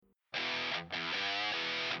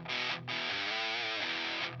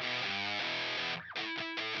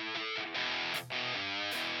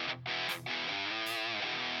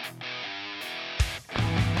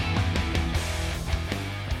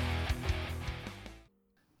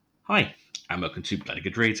Hi, and welcome to Bloody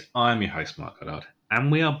Good Reads. I'm your host, Mark Goddard, and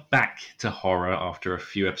we are back to horror after a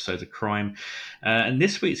few episodes of crime. And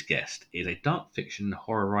this week's guest is a dark fiction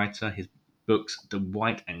horror writer. His books, The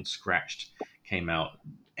White and Scratched, came out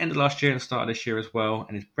end of last year and start of this year as well.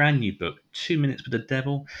 And his brand new book, 2 Minutes with the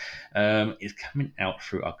Devil, is coming out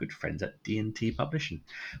through our good friends at D&T Publishing.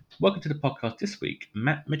 Welcome to the podcast this week,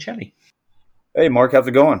 Matt Micheli. Hey, Mark, how's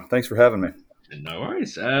it going? Thanks for having me. No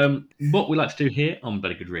worries. What we like to do here on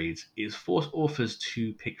Bloody Good Reads is force authors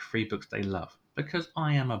to pick 3 books they love, because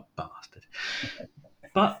I am a bastard.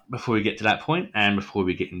 But before we get to that point, and before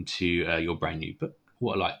we get into your brand new book,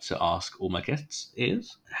 what I like to ask all my guests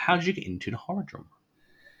is, how did you get into the horror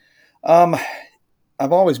genre?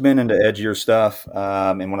 I've always been into edgier stuff,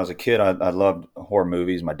 and when I was a kid, I loved horror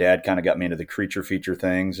movies. My dad kind of got me into the creature feature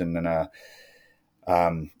things, and then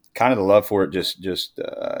kind of the love for it just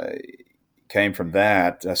came from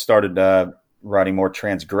that. I started writing more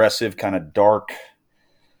transgressive, kind of dark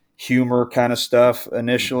humor kind of stuff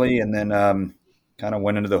initially, and then kind of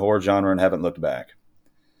went into the horror genre and haven't looked back.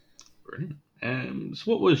 Brilliant.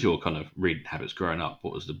 So what was your kind of reading habits growing up?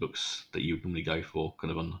 What was the books that you would normally go for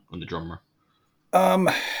kind of on the genre? I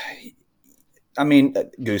mean,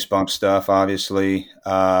 Goosebumps stuff, obviously.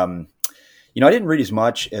 I didn't read as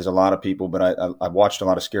much as a lot of people, but I watched a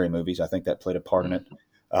lot of scary movies. I think that played a part in it.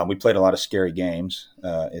 We played a lot of scary games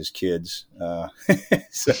as kids.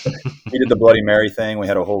 So we did the Bloody Mary thing. We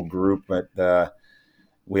had a whole group, but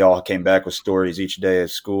we all came back with stories each day at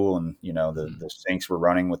school, and the sinks were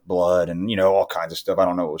running with blood, and all kinds of stuff. I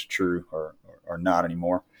don't know what was true or not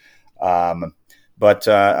anymore. But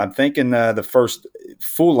I'm thinking the first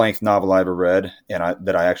full-length novel I ever read and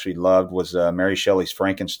that I actually loved was Mary Shelley's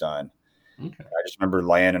Frankenstein. Okay. I just remember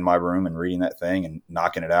laying in my room and reading that thing and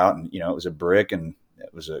knocking it out, and it was a brick, and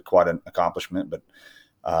it was quite an accomplishment. But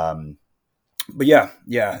yeah.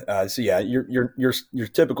 So yeah, your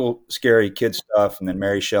typical scary kid stuff, and then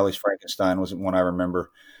Mary Shelley's Frankenstein was one I remember.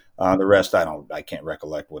 The rest I can't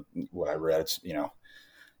recollect what I read. It's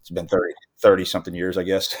been 30 something years, I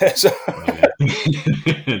guess. So. Know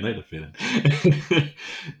the feeling.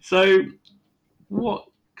 So, what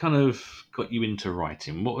kind of got you into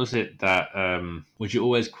writing? What was it that was you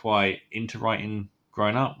always quite into writing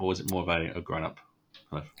growing up, or was it more of a grown up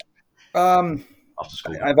kind of after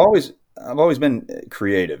school? I've always been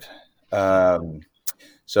creative.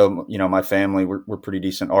 So my family we're pretty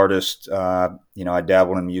decent artists. I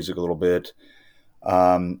dabbled in music a little bit.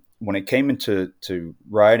 When it came into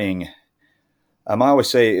writing, I always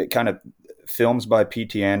say kind of films by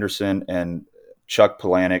P.T. Anderson and Chuck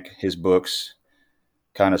Palahniuk, his books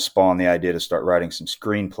kind of spawned the idea to start writing some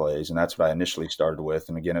screenplays, and that's what I initially started with.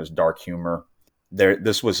 And again, it was dark humor.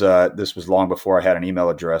 This was long before I had an email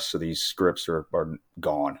address, so these scripts are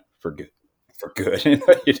gone for good.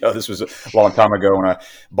 This was a long time ago when I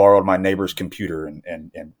borrowed my neighbor's computer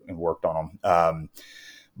and worked on them.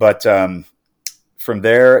 But from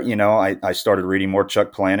there, I started reading more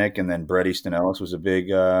Chuck Palahniuk, and then Bret Easton Ellis was a big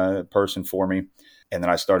person for me. And then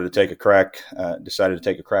I started to decided to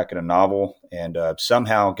take a crack at a novel, and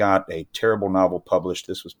somehow got a terrible novel published.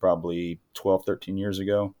 This was probably 12, 13 years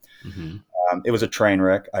ago. Mm-hmm. It was a train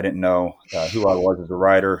wreck. I didn't know who I was as a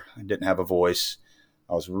writer. I didn't have a voice.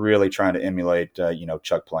 I was really trying to emulate,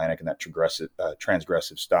 Chuck Palahniuk and that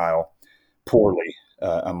transgressive style, poorly,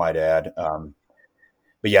 I might add.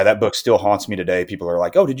 But yeah, that book still haunts me today. People are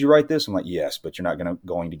like, "Oh, did you write this?" I'm like, "Yes, but you're not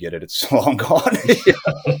going to get it. It's long gone."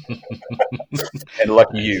 And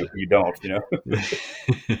lucky you don't.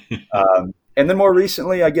 And then more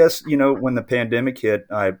recently, I guess, when the pandemic hit,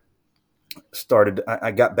 I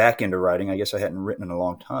got back into writing. I guess I hadn't written in a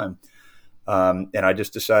long time. And I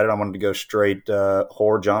just decided I wanted to go straight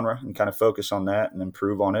horror genre and kind of focus on that and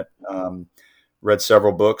improve on it. Read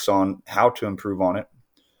several books on how to improve on it.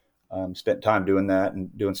 Spent time doing that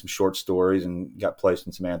and doing some short stories, and got placed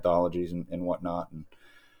in some anthologies and whatnot, and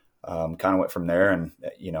kind of went from there. And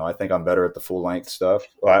I think I'm better at the full length stuff.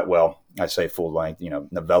 Well, I say full length,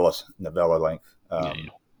 novella length.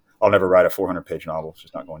 I'll never write a 400-page novel. It's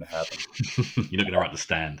just not going to happen. You're not going to write The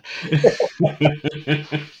Stand. But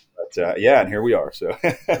and here we are. So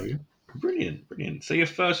brilliant. So your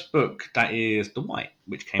first book, that is The White,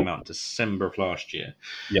 which came out in December of last year.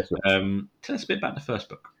 Yes, sir. Tell us a bit about the first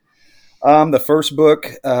book. The first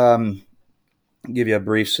book, I'll give you a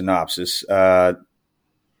brief synopsis.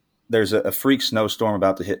 There's a freak snowstorm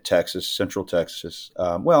about to hit Texas, central Texas.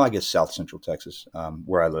 I guess south central Texas,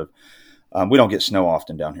 where I live. We don't get snow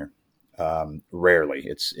often down here. Rarely.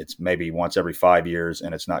 It's maybe once every 5 years,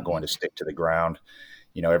 and it's not going to stick to the ground.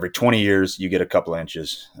 Every 20 years you get a couple of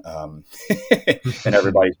inches, and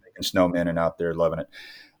everybody's making snowmen and out there loving it.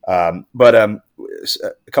 But a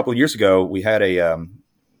couple of years ago, we had a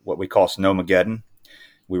what we call Snowmageddon.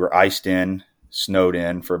 We were iced in, snowed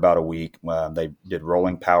in for about a week. They did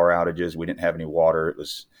rolling power outages. We didn't have any water. It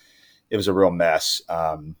was a real mess.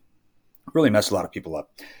 Really messed a lot of people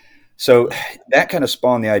up. So that kind of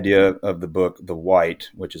spawned the idea of the book The White,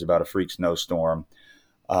 which is about a freak snowstorm.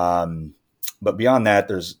 Um, but beyond that,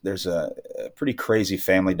 there's a pretty crazy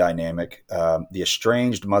family dynamic. The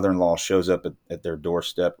estranged mother-in-law shows up at their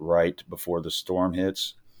doorstep right before the storm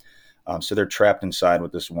hits. So they're trapped inside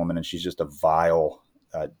with this woman, and she's just a vile,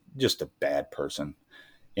 just a bad person,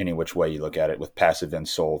 any which way you look at it, with passive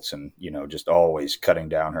insults and just always cutting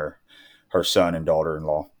down her son and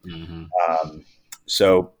daughter-in-law. Hmm. Um,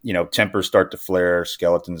 so tempers start to flare.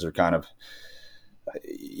 Skeletons are kind of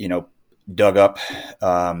you know dug up.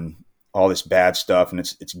 All this bad stuff, and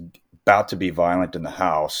it's about to be violent in the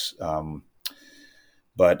house.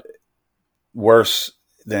 But worse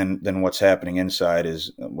than what's happening inside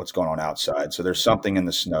is what's going on outside. So there's something in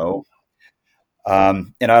the snow.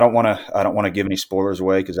 And I don't want to give any spoilers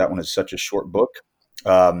away because that one is such a short book.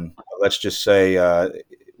 Let's just say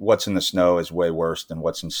what's in the snow is way worse than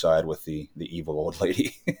what's inside with the evil old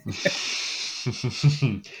lady.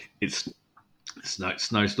 It's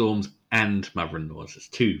snowstorms and mother-in-laws. It's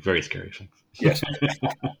two very scary things. Yes,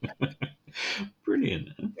 Brilliant.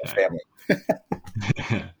 family.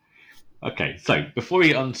 Okay. Okay, so before we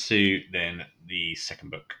get on to then the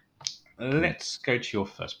second book, let's go to your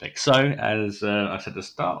first pick. So, as I said at the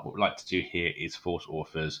start, what we'd like to do here is force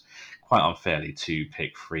authors, quite unfairly, to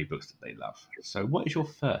pick three books that they love. So, what is your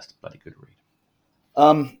first bloody good read?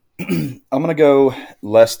 I'm gonna go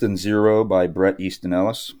Less Than Zero by Bret Easton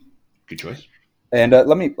Ellis. Good choice. And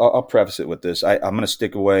I'll preface it with this. I'm going to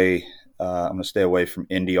stick away. I'm going to stay away from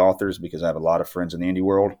indie authors because I have a lot of friends in the indie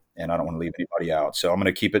world, and I don't want to leave anybody out. So I'm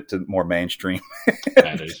going to keep it to more mainstream.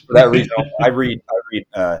 That is. For that reason, I read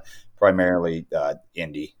primarily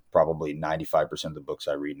indie. Probably 95% of the books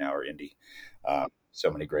I read now are indie.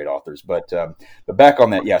 So many great authors. But back on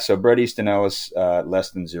that, yeah. So Bret Easton Ellis,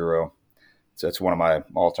 Less Than Zero. So it's one of my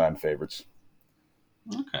all-time favorites.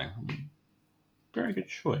 Okay. Very good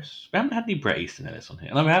choice. We haven't had any Bret Easton Ellis on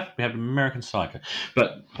here. And we have American Psycho.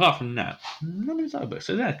 But apart from that, none of his other books.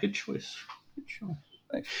 So yeah, good choice. Good choice.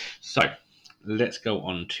 Thanks. So let's go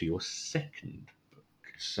on to your second book.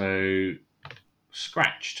 So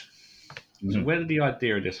Scratched. So where did the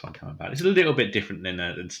idea of this one come about? It's a little bit different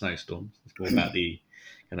than Snowstorms. It's more about the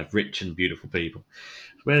kind of rich and beautiful people.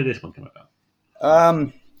 So where did this one come about?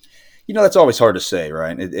 That's always hard to say,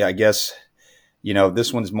 right? I guess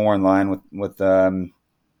this one's more in line with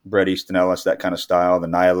Bret Easton Ellis, that kind of style, the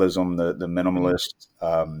nihilism, the minimalist,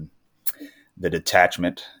 the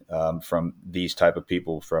detachment from these type of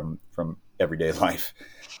people from everyday life.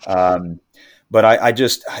 But I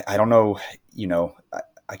don't know,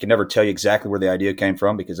 I can never tell you exactly where the idea came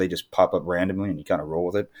from because they just pop up randomly and you kind of roll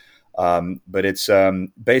with it. But it's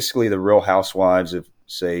basically the Real Housewives of,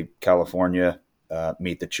 say, California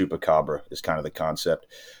meet the Chupacabra is kind of the concept.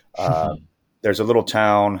 There's a little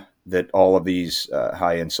town that all of these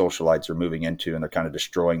high-end socialites are moving into, and they're kind of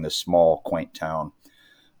destroying this small, quaint town,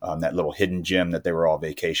 that little hidden gem that they were all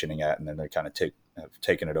vacationing at, and then they kind of have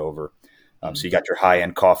taken it over. So you got your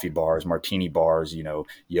high-end coffee bars, martini bars,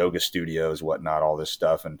 yoga studios, whatnot, all this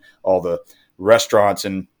stuff, and all the restaurants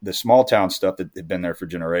and the small town stuff that had been there for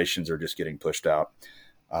generations are just getting pushed out.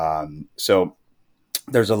 So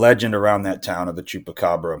there's a legend around that town of the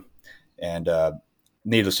Chupacabra, and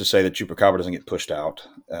needless to say, the Chupacabra doesn't get pushed out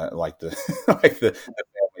like the the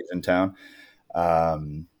families in town.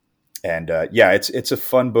 Yeah, it's a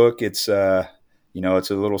fun book. It's it's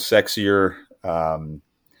a little sexier,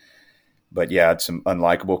 but yeah, it's some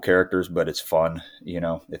unlikable characters, but it's fun.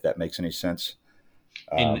 If that makes any sense.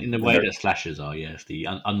 In the way that slashers are, yes, the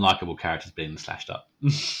unlikable characters being slashed up.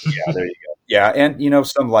 Yeah, there you go. Yeah, and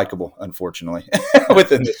some likable, unfortunately,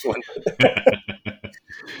 within this one.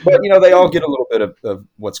 But they all get a little bit of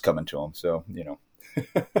what's coming to them. So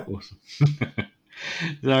Awesome.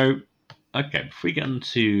 So, okay, before we get on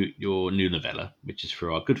to your new novella, which is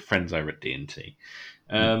for our good friends over at D&T,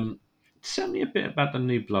 tell me a bit about the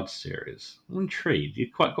New Blood series. I'm intrigued.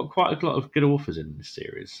 You've got quite a lot of good authors in this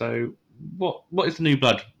series. So, what is the New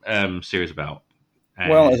Blood series about?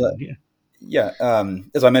 Well,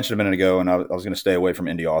 as I mentioned a minute ago, and I was going to stay away from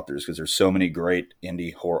indie authors because there's so many great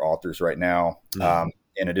indie horror authors right now.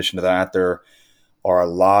 In addition to that, there are a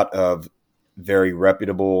lot of very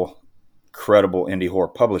reputable, credible indie horror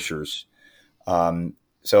publishers.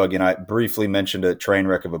 So again, I briefly mentioned a train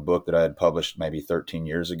wreck of a book that I had published maybe 13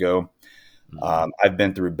 years ago. I've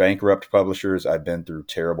been through bankrupt publishers. I've been through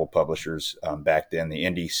terrible publishers. Back then, the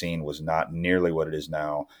indie scene was not nearly what it is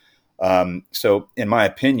now. So, in my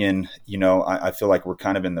opinion, I feel like we're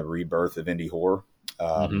kind of in the rebirth of indie horror.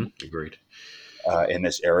 Agreed. In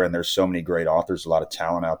this era, and there's so many great authors, a lot of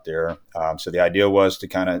talent out there. So the idea was to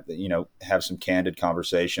kind of, have some candid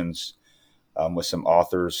conversations with some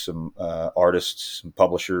authors, some artists, some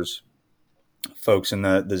publishers, folks in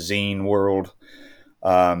the zine world,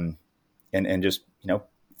 and just,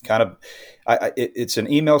 kind of, it's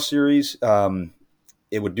an email series.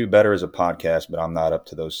 It would do better as a podcast, but I'm not up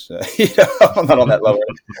to those. I'm not on that level.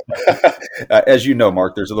 As you know,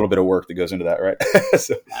 Mark, there's a little bit of work that goes into that, right?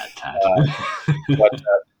 So, but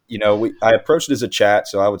I approached it as a chat,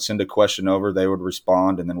 so I would send a question over, they would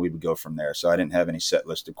respond, and then we would go from there. So I didn't have any set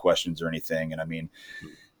list of questions or anything. And I mean,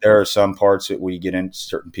 there are some parts that we get into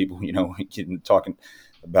certain people, we get into talking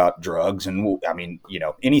about drugs, and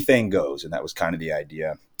anything goes, and that was kind of the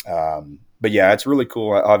idea. But yeah, it's really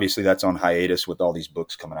cool. Obviously, that's on hiatus with all these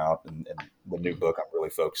books coming out, and the new book I'm really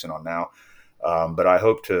focusing on now. But I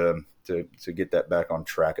hope to get that back on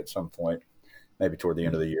track at some point, maybe toward the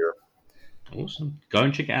end of the year. Awesome. Go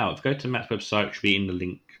and check it out. Go to Matt's website, which will be in the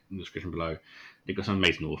link in the description below. They've got some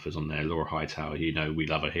amazing authors on there. Laura Hightower, we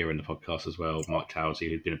love her here in the podcast as well. Mark Towsey,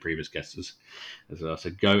 who's been a previous guest as well. So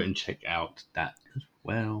go and check out that as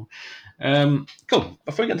well. Cool.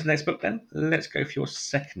 Before we get to the next book, then, let's go for your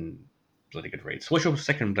second bloody good read. So what's your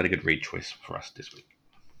second bloody good read choice for us this week?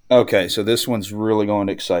 Okay, so this one's really going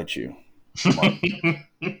to excite you.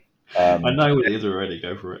 I know what it is already.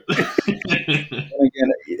 Go for it.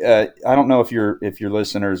 Again, I don't know if your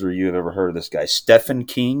listeners or you have ever heard of this guy, Stephen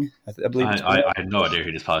King. I believe. I have no idea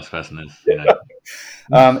who this person is.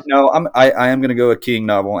 No, I am going to go a King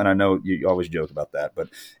novel, and I know you always joke about that, but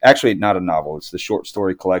actually, not a novel. It's the short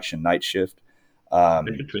story collection Night Shift.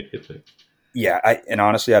 Good trick. Yeah, and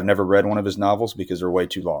honestly, I've never read one of his novels because they're way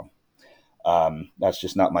too long. That's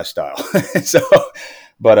just not my style.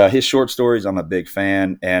 But his short stories, I'm a big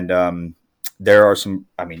fan, and there are some,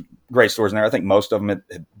 great stories in there. I think most of them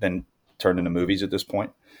have been turned into movies at this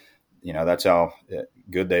point. That's how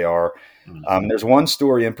good they are. There's one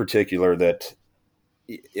story in particular that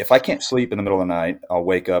if I can't sleep in the middle of the night, I'll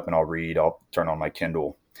wake up and I'll read. I'll turn on my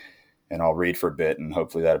Kindle and I'll read for a bit, and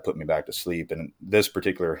hopefully that'll put me back to sleep. And in this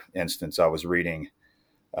particular instance, I was reading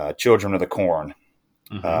Children of the Corn.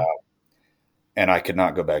 And I could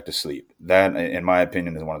not go back to sleep. That, in my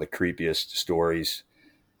opinion, is one of the creepiest stories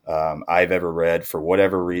I've ever read. For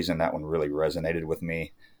whatever reason, that one really resonated with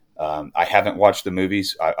me. I haven't watched the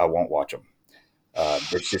movies. I won't watch them.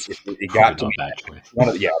 It's just it got to me. One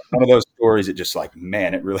of those stories that just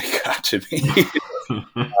man, it really got to me.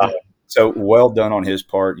 So well done on his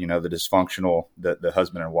part. The dysfunctional, the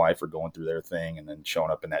husband and wife are going through their thing and then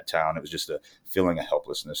showing up in that town. It was just a feeling of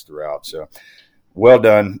helplessness throughout. So well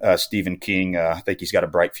done, Stephen King. I think he's got a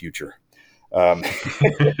bright future. Again,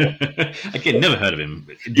 never heard of him.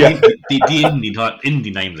 The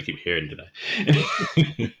indie names I keep hearing today.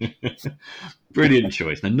 Brilliant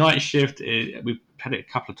choice. Now, Night Shift, we've had it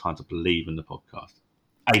a couple of times, I believe, in the podcast.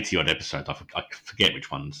 80-odd episodes. I forget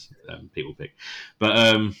which ones people pick.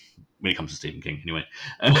 But when it comes to Stephen King, anyway.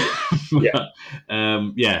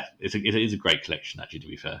 It is a great collection, actually, to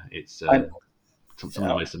be fair. It's some of the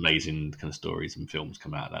most amazing kind of stories and films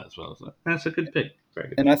come out of that as well. So that's a good pick. Very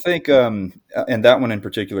good. And I think, and that one in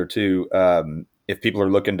particular too, if people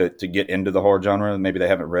are looking to get into the horror genre, maybe they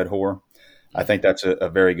haven't read horror, I think that's a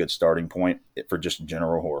very good starting point for just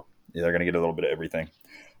general horror. They're going to get a little bit of everything,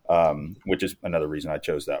 which is another reason I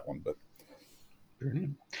chose that one. But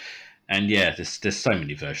brilliant. And yeah, there's so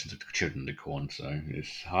many versions of Children of the Corn, so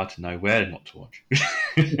it's hard to know where not to watch.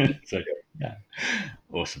 So yeah,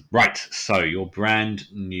 awesome. Right, so your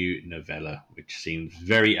brand new novella, which seems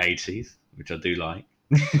very 80s, which I do like,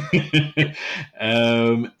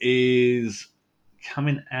 is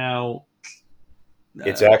coming out.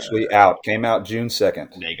 It's actually out. Came out June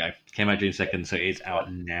 2nd. There you go. Came out June 2nd, so it's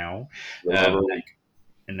out now.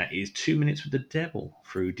 And that is 2 Minutes with the Devil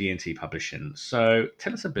through D&T Publishing. So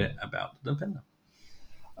tell us a bit about the novella.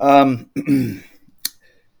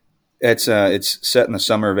 It's set in the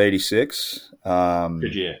summer of '86.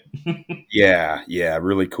 Good year. yeah,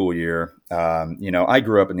 really cool year. I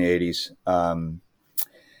grew up in the '80s, and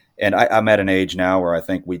I'm at an age now where I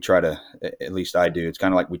think we try to, at least I do. It's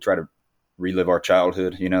kind of like we try to relive our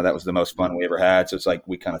childhood. That was the most fun we ever had. So it's like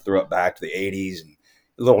we kind of throw it back to the '80s and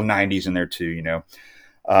a little '90s in there too.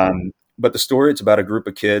 But the story, it's about a group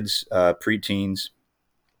of kids, preteens.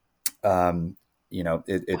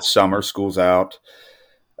 It's summer, school's out.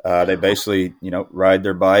 They basically, ride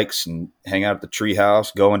their bikes and hang out at the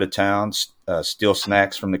treehouse, go into towns, steal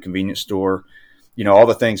snacks from the convenience store. All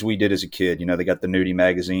the things we did as a kid. They got the nudie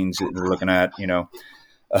magazines that they're looking at.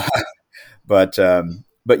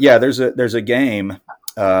 But yeah, there's a game,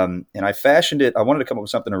 and I fashioned it. I wanted to come up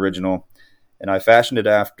with something original, and I fashioned it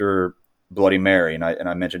after Bloody Mary. And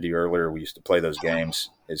I mentioned to you earlier, we used to play those games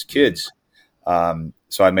as Mm. kids.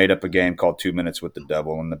 So I made up a game called 2 Minutes with the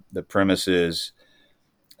Devil, and the premise is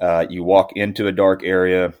you walk into a dark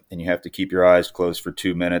area and you have to keep your eyes closed for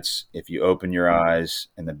 2 minutes. If you open your eyes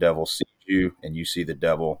and the devil sees you and you see the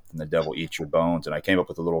devil, and the devil eats your bones. And I came up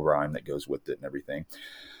with a little rhyme that goes with it and everything.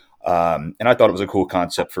 And I thought it was a cool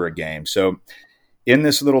concept for a game. So in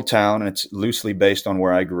this little town, and it's loosely based on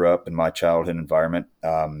where I grew up in my childhood environment,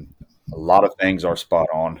 a lot of things are spot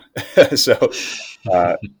on. So,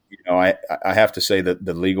 uh, I have to say that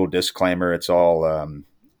the legal disclaimer, it's all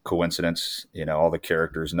coincidence. All the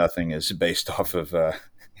characters, nothing is based off of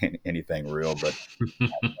anything real.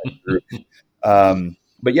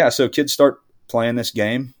 But yeah, so kids start playing this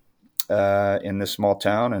game in this small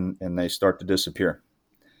town, and they start to disappear.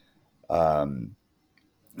 Um,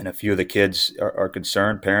 and a few of the kids are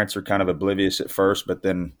concerned. Parents are kind of oblivious at first, but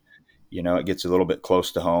then it gets a little bit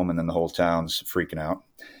close to home, and then the whole town's freaking out.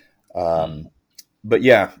 Mm. Um, but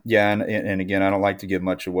yeah, and again, I don't like to give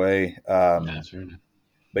much away. No, that's really.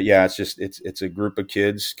 But yeah, it's a group of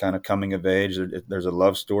kids kind of coming of age. There's a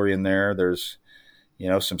love story in there. There's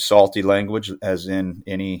some salty language, as in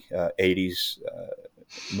any '80s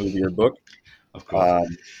movie or book. Of course.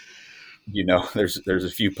 Um, there's a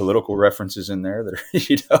few political references in there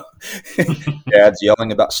that are, dads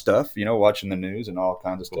yelling about stuff, watching the news and all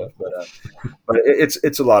kinds of Of course. stuff. But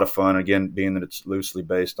it's a lot of fun. Again, being that it's loosely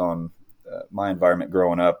based on my environment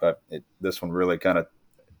growing up, this one really kind of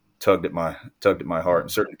tugged at my heart,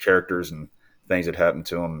 and certain characters and things that happened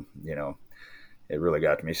to them, it really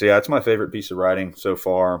got to me. So yeah, it's my favorite piece of writing so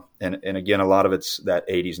far. And again, a lot of it's that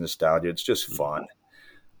 '80s nostalgia. It's just fun.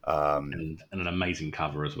 Um, And an amazing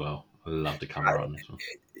cover as well. I love the cover on this one.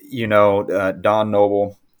 Don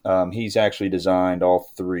Noble, he's actually designed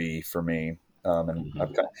all three for me. Hmm.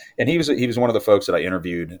 And he was one of the folks that I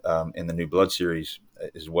interviewed in the New Blood series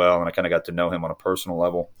as well, and I kind of got to know him on a personal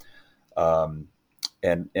level. Um,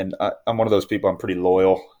 I'm one of those people. I'm pretty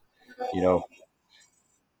loyal. You know,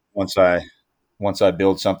 once I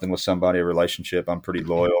build something with somebody, a relationship, I'm pretty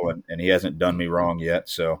loyal, and he hasn't done me wrong yet.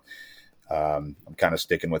 So I'm kind of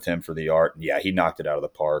sticking with him for the art. And yeah, he knocked it out of the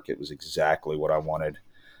park. It was exactly what I wanted.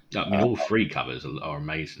 I mean, all three covers are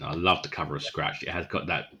amazing. I love the cover of Scratch. It has got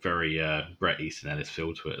that very Bret Easton Ellis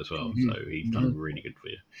feel to it as well. So he's done really good for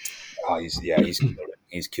you. Oh, he's killed it.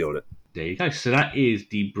 He's killed it. There you go. So that is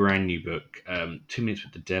the brand new book, 2 Minutes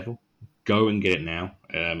with the Devil. Go and get it now.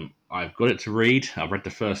 I've got it to read. I've read the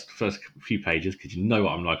first few pages because you know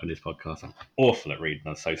what I'm like on this podcast. I'm awful at reading.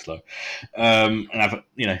 I'm so slow. And I've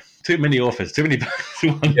too many authors, too many books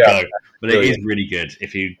in one Yeah, go. But it is brilliant. really good.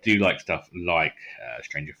 If you do like stuff like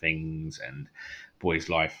Stranger Things and Boy's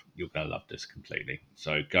Life, you're gonna love this completely.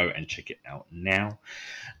 So go and check it out now.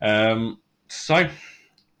 So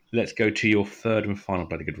let's go to your third and final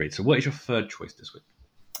bloody good read. So what is your third choice this week?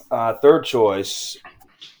 Third choice,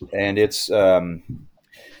 and it's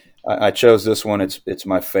I chose this one. It's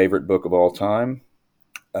my favorite book of all time.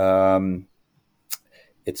 Um,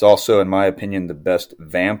 it's also, in my opinion, the best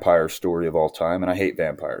vampire story of all time, and I hate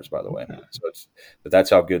vampires, by the way. Okay. But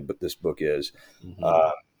that's how good this book is. Mm-hmm.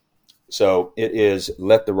 Uh, so it is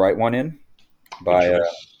 "Let the Right One In" Good by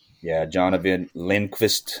choice. Jonathan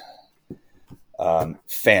Lindqvist.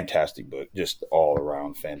 Fantastic book, just all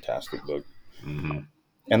around fantastic book. Mm-hmm.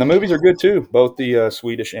 And the movies are good too, both the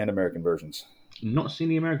Swedish and American versions. Not seen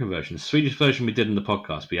the American version. The Swedish version we did in the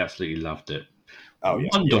podcast. We absolutely loved it. Oh yeah,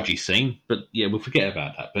 One yeah, dodgy scene, but yeah, we'll forget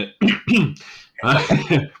about that. But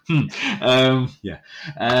yeah,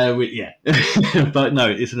 yeah. But no,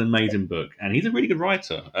 it's an amazing book, and he's a really good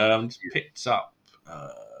writer. Just picked up.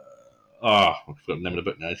 I forgot the name of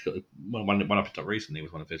the book now. It's got one I picked up recently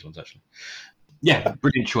was one of his ones actually. Yeah,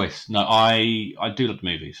 brilliant choice. No, I do love the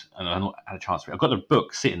movies, and I've not had a chance to read. I've got the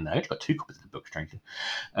book sitting there. I've got two copies of the book, strangely.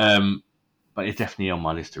 Um, but it's definitely on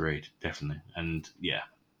my list to read, definitely. And yeah,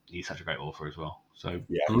 he's such a great author as well. So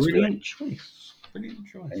yeah. He's great. brilliant choice. Brilliant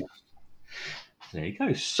choice. There you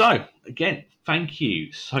go. So again, thank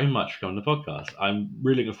you so much for coming on the podcast. I'm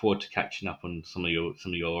really looking forward to catching up on some of your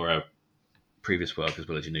previous work as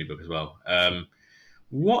well as your new book as well.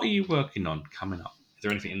 What are you working on coming up? Is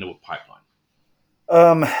there anything in the pipeline?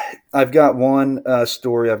 Um, I've got one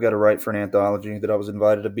story I've got to write for an anthology that I was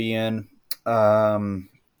invited to be in. Um,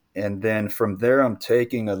 and then from there, I'm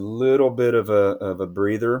taking a little bit of a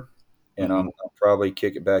breather, and Hmm. I'll probably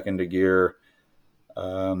kick it back into gear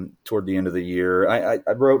toward the end of the year. I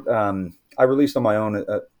wrote, I released on my own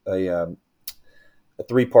a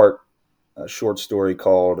 3-part short story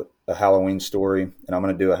called A Halloween Story, and I'm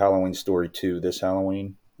going to do a Halloween Story 2 this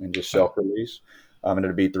Halloween and just Oh, self release. And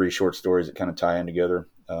it'll be 3 short stories that kind of tie in together.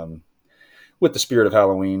 With the spirit of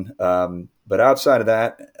Halloween. But outside of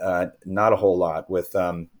that, not a whole lot. With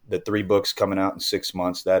the 3 books coming out in 6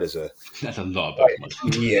 months, that is a that's a lot of books,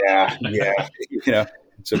 man. yeah.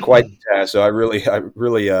 It's a quite the task. So I really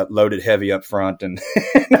loaded heavy up front, and,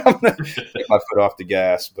 and I'm gonna take my foot off the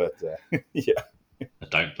gas. But yeah, I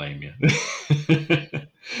don't blame you.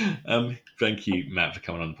 Thank you, Matt, for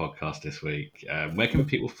coming on the podcast this week. Where can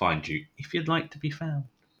people find you if you'd like to be found?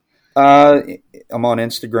 uh, I'm on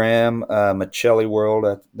Instagram, Micheli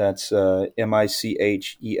World. That's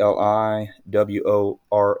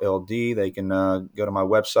MiCheliWorld. They can go to my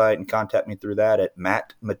website and contact me through that at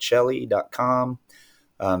mattmicheli.com.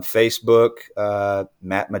 Facebook,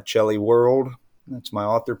 Matt Micheli World. That's my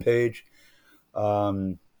author page.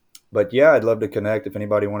 But yeah, I'd love to connect. If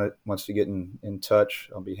anybody wants to get in touch,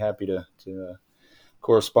 I'll be happy to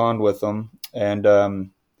correspond with them. And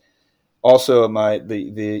also,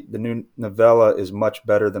 the new novella is much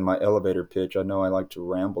better than my elevator pitch. I know I like to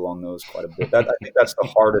ramble on those quite a bit. I think that's the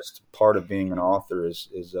hardest part of being an author is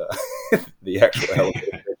the actual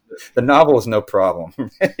elevator pitch. The novel is no problem.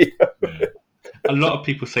 Yeah. A lot of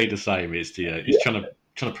people say the same. It's Yeah. it's trying to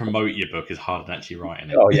promote your book is harder than actually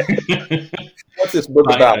writing Oh yeah. it. What's this book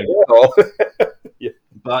But about? Well, yeah.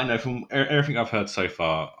 but from everything I've heard so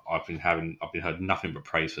far, I've been heard nothing but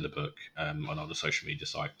praise for the book on other social media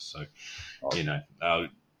sites. So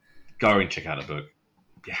go and check out the book.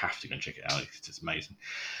 You have to go and check it out. It's amazing.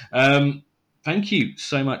 Thank you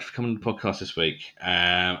so much for coming on the podcast this week.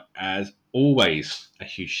 As always, a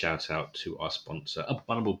huge shout out to our sponsor,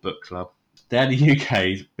 Abominable Book Club. They're the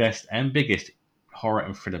UK's best and biggest horror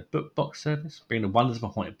and thriller book box service, bringing the wonders of a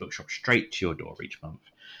haunted bookshop straight to your door each month.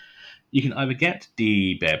 You can either get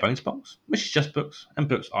the bare bones box, which is just books, and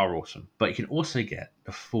books are awesome, but you can also get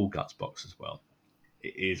the full guts box as well.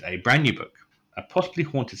 It is a brand new book, a possibly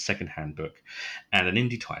haunted second-hand book, and an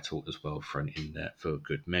indie title as well thrown in there for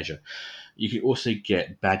good measure. You can also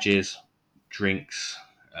get badges, drinks,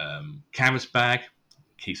 canvas bag.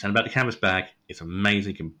 Keep saying about the canvas bag. It's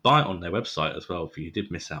amazing. You can buy it on their website as well. If you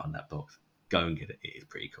did miss out on that box, go and get it. It is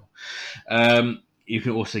pretty cool. You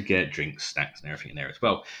can also get drinks, snacks, and everything in there as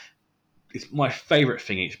well. It's my favourite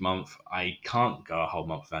thing each month. I can't go a whole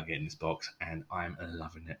month without getting this box, and I'm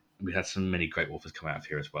loving it. We had some many great authors come out of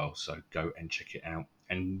here as well, so go and check it out.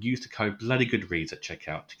 And use the code BloodyGoodReads at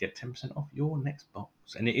checkout to get 10% off your next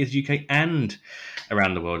box. And it is UK and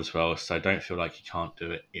around the world as well, so don't feel like you can't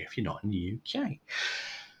do it if you're not in the UK.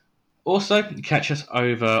 Also, catch us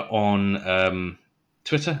over on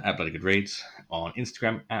Twitter at BloodyGoodReads, on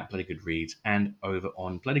Instagram at BloodyGoodReads, and over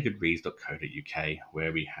on bloodygoodreads.co.uk,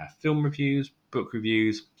 where we have film reviews, book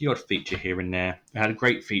reviews, the odd feature here and there. We had a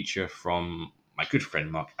great feature from my good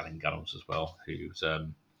friend Mark Allen Gunnels as well, who's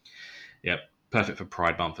perfect for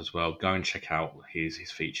Pride Month as well. Go and check out his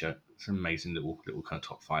feature. It's an amazing little kind of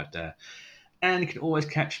top 5 there. And you can always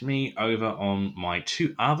catch me over on my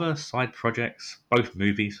 2 other side projects, both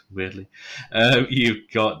movies, weirdly. You've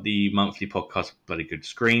got the monthly podcast, Bloody Good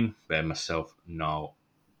Screen, where myself, Niall,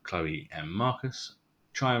 Chloe, and Marcus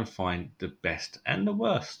try and find the best and the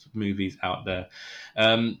worst movies out there.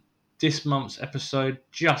 This month's episode,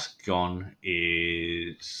 just gone,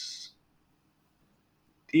 is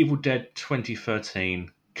Evil Dead 2013.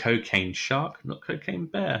 Cocaine Shark, not Cocaine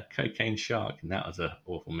Bear, Cocaine Shark, and that was an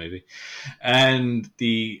awful movie. And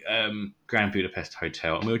the Grand Budapest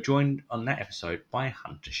Hotel, and we were joined on that episode by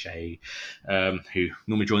Hunter Shea, who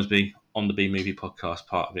normally joins me on the B Movie podcast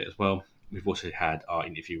part of it as well. We've also had our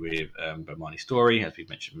interview with Bomani Story, as we've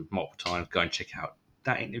mentioned multiple times. Go and check out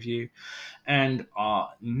that interview. And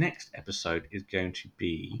our next episode is going to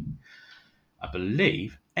be, I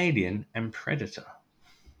believe, Alien and Predator.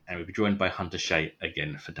 And we'll be joined by Hunter Shea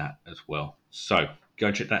again for that as well. So go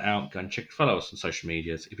and check that out. Go and follow us on social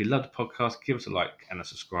medias. If you love the podcast, give us a like and a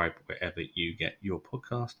subscribe wherever you get your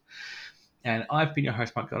podcast. And I've been your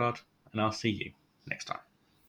host, Mike Goddard, and I'll see you next time.